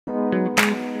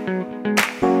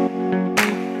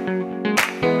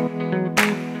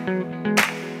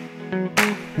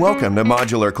Welcome to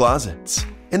Modular Closets.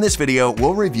 In this video,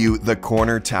 we'll review the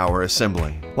corner tower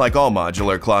assembly. Like all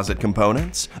modular closet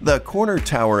components, the corner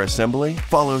tower assembly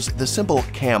follows the simple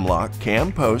cam lock,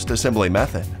 cam post assembly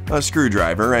method. A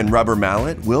screwdriver and rubber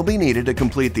mallet will be needed to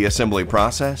complete the assembly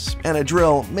process, and a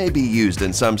drill may be used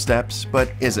in some steps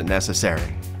but isn't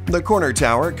necessary. The corner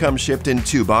tower comes shipped in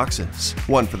two boxes,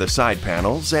 one for the side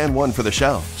panels and one for the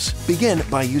shelves. Begin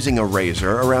by using a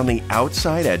razor around the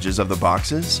outside edges of the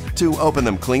boxes to open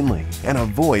them cleanly and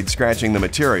avoid scratching the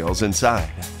materials inside.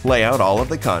 Lay out all of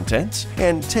the contents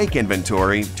and take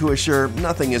inventory to assure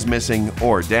nothing is missing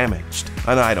or damaged.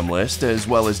 An item list as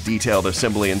well as detailed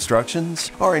assembly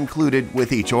instructions are included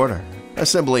with each order.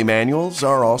 Assembly manuals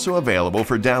are also available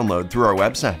for download through our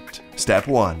website. Step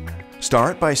 1.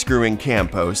 Start by screwing cam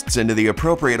posts into the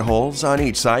appropriate holes on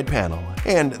each side panel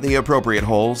and the appropriate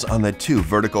holes on the two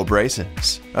vertical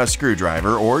braces. A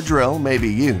screwdriver or drill may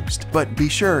be used, but be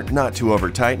sure not to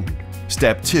over-tighten.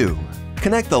 Step 2.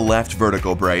 Connect the left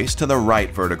vertical brace to the right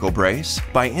vertical brace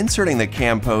by inserting the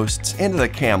cam posts into the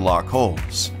cam lock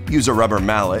holes. Use a rubber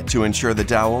mallet to ensure the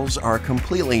dowels are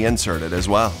completely inserted as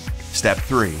well. Step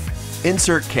 3.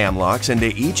 Insert cam locks into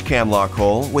each cam lock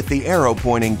hole with the arrow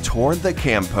pointing toward the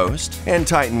cam post and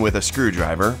tighten with a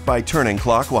screwdriver by turning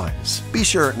clockwise. Be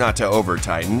sure not to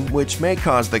over-tighten, which may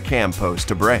cause the cam post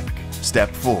to break.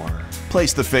 Step 4.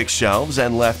 Place the fixed shelves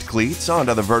and left cleats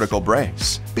onto the vertical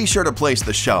brace. Be sure to place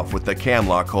the shelf with the cam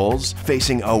lock holes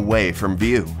facing away from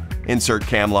view. Insert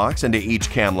cam locks into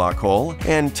each cam lock hole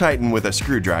and tighten with a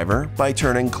screwdriver by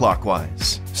turning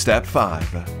clockwise. Step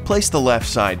 5. Place the left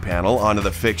side panel onto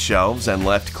the fixed shelves and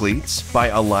left cleats by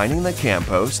aligning the cam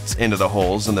posts into the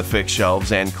holes in the fixed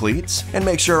shelves and cleats, and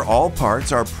make sure all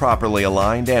parts are properly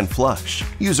aligned and flush.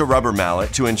 Use a rubber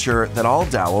mallet to ensure that all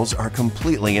dowels are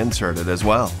completely inserted as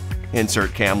well.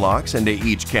 Insert cam locks into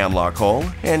each cam lock hole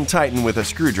and tighten with a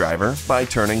screwdriver by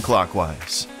turning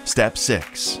clockwise. Step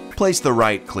 6. Place the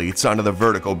right cleats onto the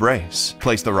vertical brace.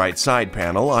 Place the right side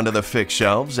panel onto the fixed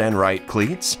shelves and right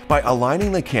cleats by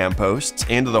aligning the cam posts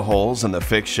into the holes in the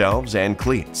fixed shelves and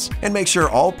cleats, and make sure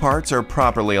all parts are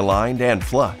properly aligned and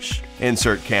flush.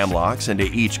 Insert cam locks into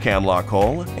each cam lock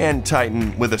hole and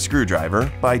tighten with a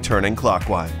screwdriver by turning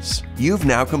clockwise. You've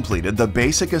now completed the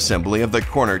basic assembly of the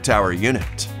corner tower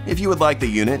unit. If you would like the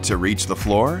unit to reach the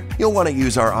floor, you'll want to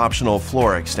use our optional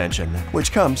floor extension,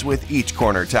 which comes with each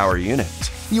corner tower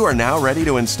unit. You are now ready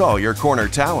to install your corner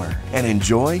tower and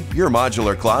enjoy your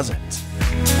modular closet.